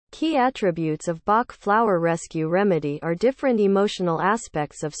Key attributes of Bach flower rescue remedy are different emotional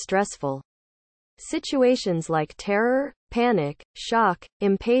aspects of stressful situations like terror, panic, shock,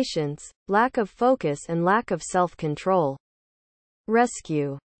 impatience, lack of focus and lack of self-control.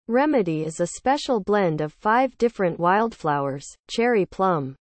 Rescue remedy is a special blend of 5 different wildflowers: cherry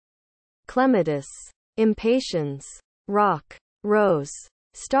plum, clematis, impatiens, rock, rose,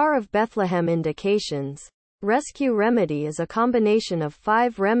 Star of Bethlehem. Indications. Rescue remedy is a combination of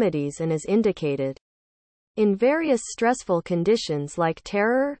 5 remedies and is indicated in various stressful conditions like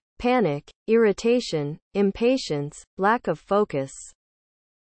terror, panic, irritation, impatience, lack of focus,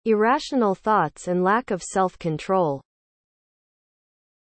 irrational thoughts and lack of self-control.